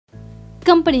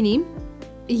Company name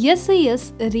SAS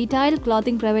Retail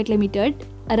Clothing Private Limited,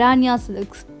 Rania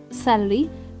Silks. Salary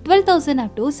 12,000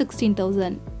 up to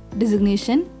 16,000.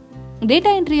 Designation Data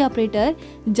Entry Operator.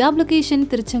 Job location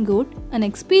Tirchangood. An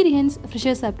experience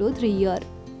freshers up to 3 years.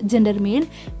 Gender male.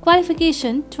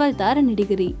 Qualification 12th or any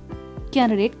degree.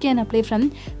 Candidate can apply from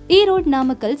E Road,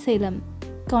 Namakkal, Salem.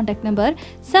 Contact number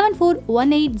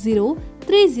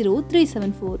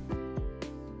 7418030374.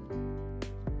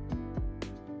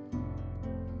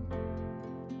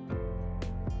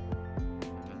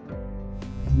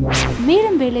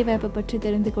 மேலும் வேலை வாய்ப்பு பற்றி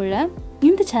தெரிந்து கொள்ள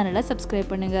இந்த சேனலை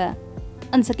subscribe பண்ணுங்க.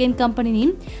 And second company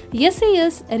name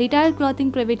SAS Retail Clothing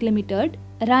Private Limited,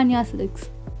 Rania Silks.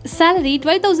 Salary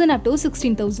 12,000 up to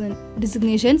 16,000.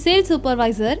 Designation Sales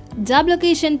Supervisor. Job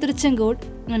location Tirchangood.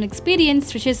 And experience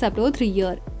freshers up to 3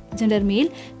 years. Gender male.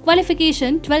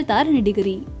 Qualification 12th or any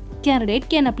degree. Candidate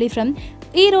can apply from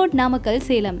E Road, Namakkal,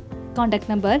 Salem. Contact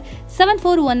number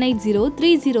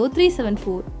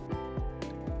 7418030374.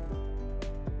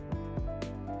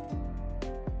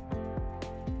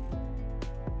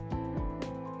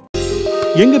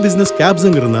 எங்க business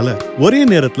கேப்ஸ்ங்கறனால ஒரே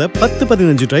நேரத்துல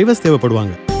 10-15 drivers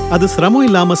தேவைப்படுவாங்க. அது சிரமம்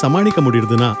இல்லாம சமாளிக்க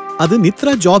முடியுதுன்னா அது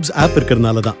Nithrajobs app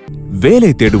இருக்கறனால தான்.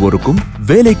 வேலை தேடுவோருக்கும்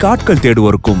வேலை ஆட்கள்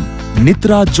தேடுவோருக்கும்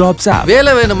Nithrajobs ஆப்.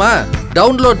 வேலை வேணுமா?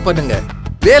 டவுன்லோட் பண்ணுங்க.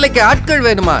 வேலைக்கு ஆட்கள்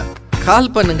வேணுமா? கால்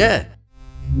பண்ணுங்க.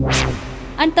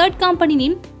 And third company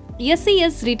name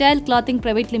SAS Retail Clothing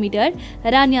Private Limited,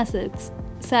 Rania Silks.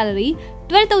 Salary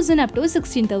 12,000 up to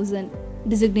 16,000.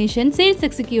 Designation Sales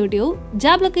Executive.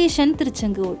 Job location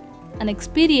Tirchangood. An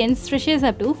experience freshers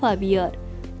up to 5 years.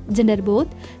 Gender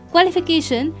both.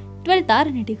 Qualification 12th or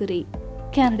any degree.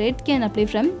 Candidate can apply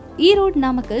from E Road,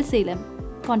 Namakkal, Salem.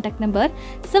 Contact number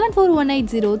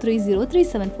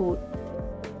 7418030374.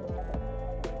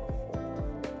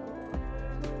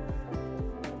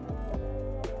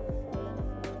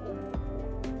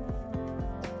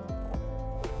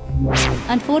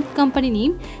 And fourth company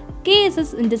name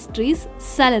KSS Industries.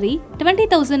 Salary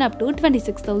 20,000 up to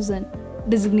 26,000.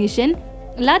 Designation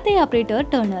Latte Operator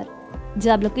Turner.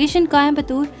 Job location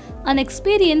Coimbatore. An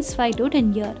experience 5 to 10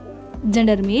 years.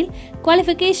 Gender male.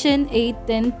 Qualification 8th,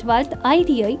 10th, 12th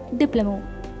ITI diploma.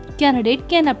 Candidate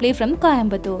can apply from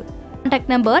Coimbatore. Contact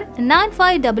number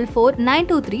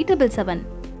 9544923777.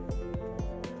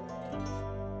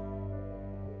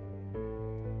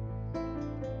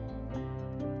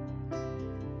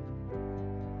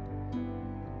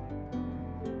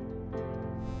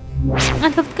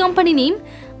 And fifth company name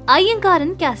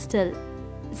Iyengaran Castle.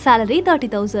 Salary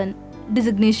 30,000.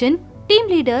 Designation Team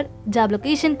Leader. Job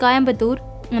location Coimbatore.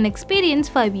 An experience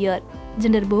 5 years.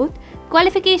 Gender both.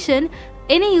 Qualification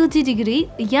any UG degree,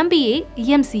 MBA,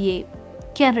 MCA.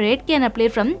 Candidate can apply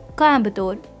from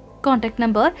Coimbatore. Contact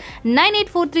number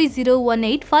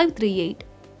 9843018538.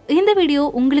 இந்த video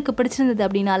உங்களுக்கு பிடிச்சிருந்தது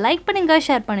அப்படின்னா like பண்ணுங்க,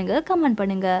 share பண்ணுங்க, comment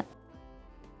பண்ணுங்க.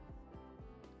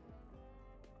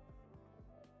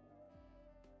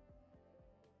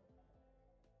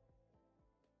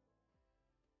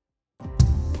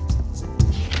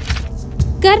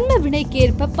 கர்ம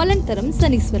வினைக்கேற்ப பலன் தரும்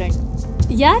சனீஸ்வரன்.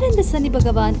 யார் இந்த சனி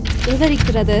பகவான்?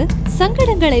 விவரிக்கிறது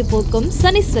சங்கடங்களை போக்கும்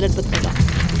சனீஸ்வரர் புத்தகம்.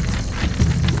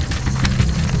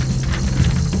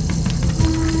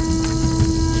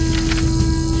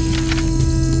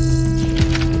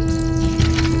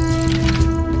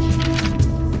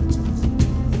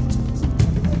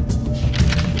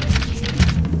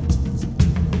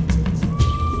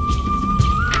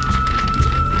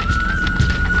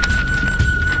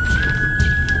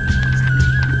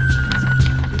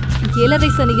 ஏழரை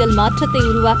சனியில் மாற்றத்தை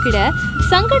உருவாக்கிட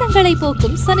சங்கடங்களை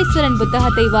போக்கும் சனீஸ்வரன்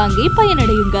புத்தகத்தை வாங்கி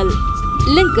பயனடையுங்கள்.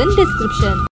 Link in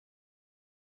description.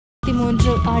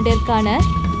 13 ஆண்டிற்கான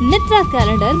நித்ரா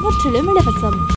கேலண்டர் முற்றிலும் இலவசம்.